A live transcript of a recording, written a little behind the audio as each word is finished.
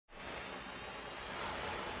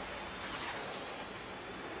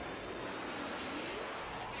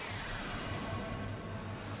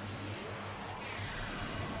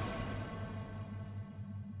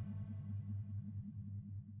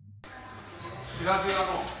Hey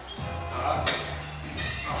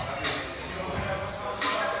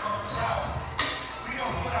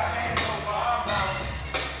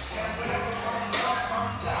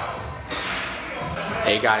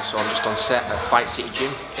guys, so I'm just on set at Fight City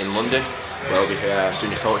Gym in London, where we'll be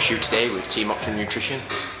doing a photo shoot today with Team Optimum Nutrition.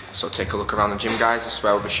 So take a look around the gym, guys. That's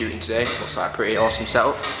where we'll be shooting today. Looks like a pretty awesome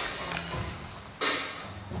setup.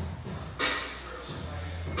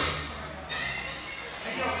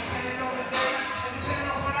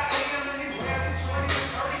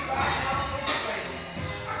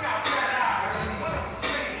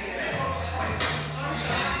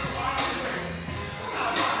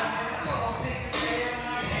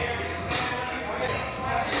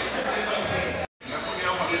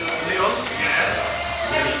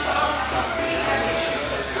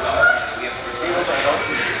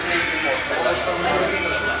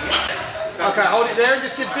 Okay, hold it there and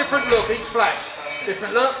just give different look each flash.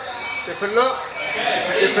 Different look, different look,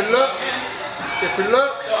 different look, different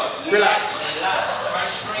look. Relax.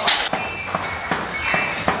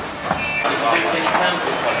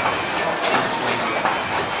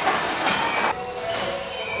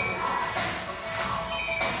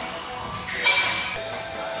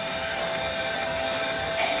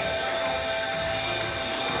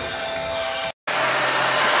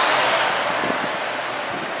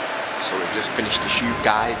 So we've just finished the shoot,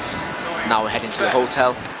 guys. Now we're heading to the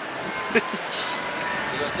hotel.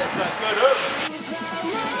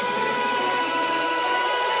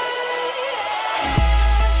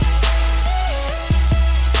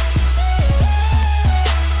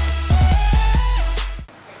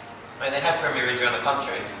 I mean, they have Premier League around the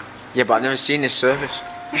country. Yeah, but I've never seen this service.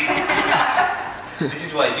 This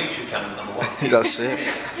is why his YouTube channel is #1. That's it.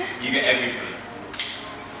 You get everything.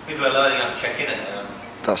 People are learning how to check in at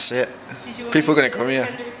That's it. People are going to come here.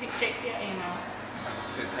 Send a receipt straight to your email.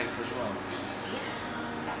 Good paper as well.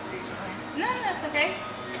 No, that's okay.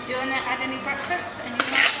 Do you want to add any breakfast? Any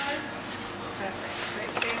massage? Perfect. Great.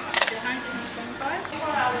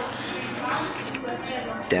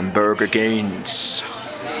 125. Them burger gains.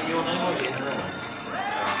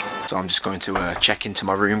 So I'm just going to check into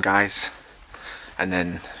my room, guys, and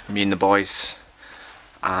then me and the boys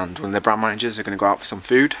and one of the brand managers are going to go out for some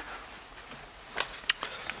food.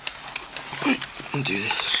 And do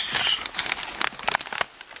this.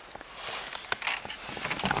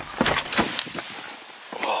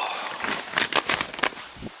 Oh.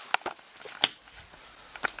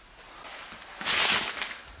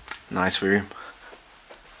 Nice room.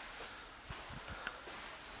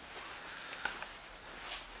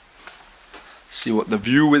 See what the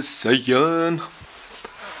view is saying.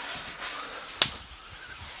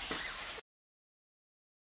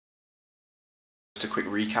 Just a quick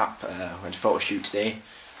recap, we had a photo shoot today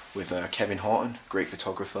with Kevin Horton, great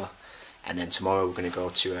photographer, and then tomorrow we're going to go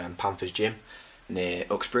to Panthers gym near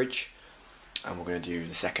Uxbridge, and we're going to do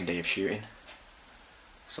the second day of shooting.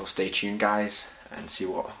 So stay tuned, guys, and see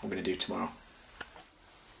what we're going to do tomorrow.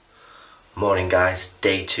 Morning, guys,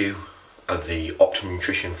 day 2 of the Optimum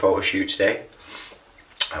Nutrition photo shoot today,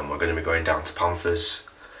 and we're going to be going down to Panthers.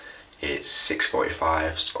 It's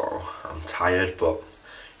 6:45, so I'm tired, but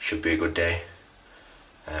should be a good day.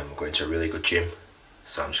 We're going to a really good gym,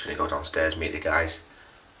 so I'm just going to go downstairs, meet the guys,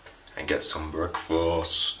 and get some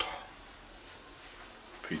breakfast.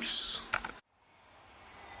 Peace.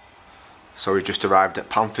 So we just arrived at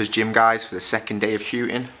Panthers gym, guys, for the second day of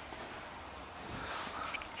shooting.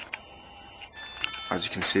 As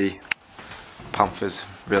you can see, Panthers,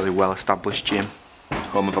 really well established gym,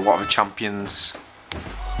 home of a lot of the champions.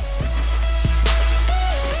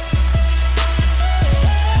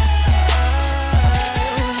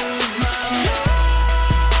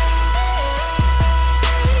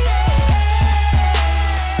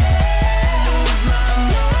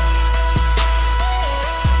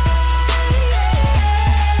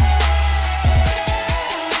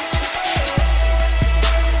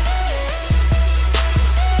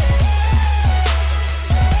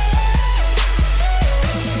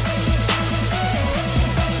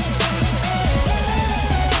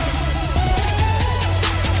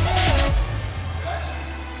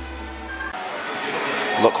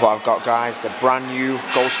 Look what I've got, guys, the brand new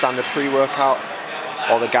gold standard pre-workout.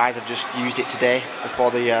 All the guys have just used it today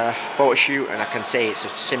before the photo shoot, and I can say it's a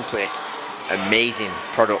simply amazing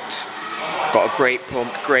product. Got a great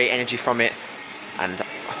pump, great energy from it, and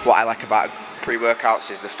what I like about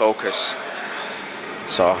pre-workouts is the focus.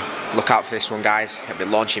 So look out for this one, guys. It'll be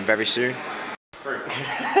launching very soon. 3,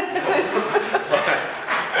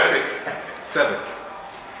 7,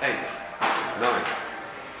 8, 9,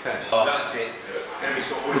 10. That's it.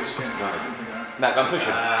 Matt, go and push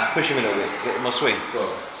him. Push him a little bit. Get him more swing. 12,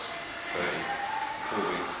 13, 14.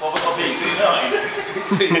 What would be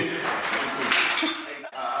 29?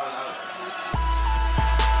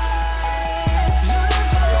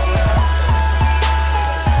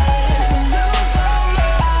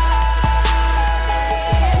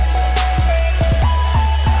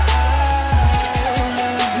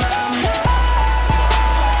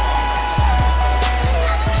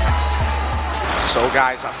 So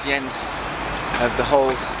guys, that's the end of the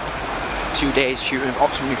whole 2 days shooting with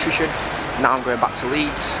Optimum Nutrition. Now I'm going back to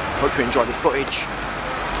Leeds. Hope you enjoyed the footage.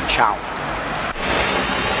 Ciao.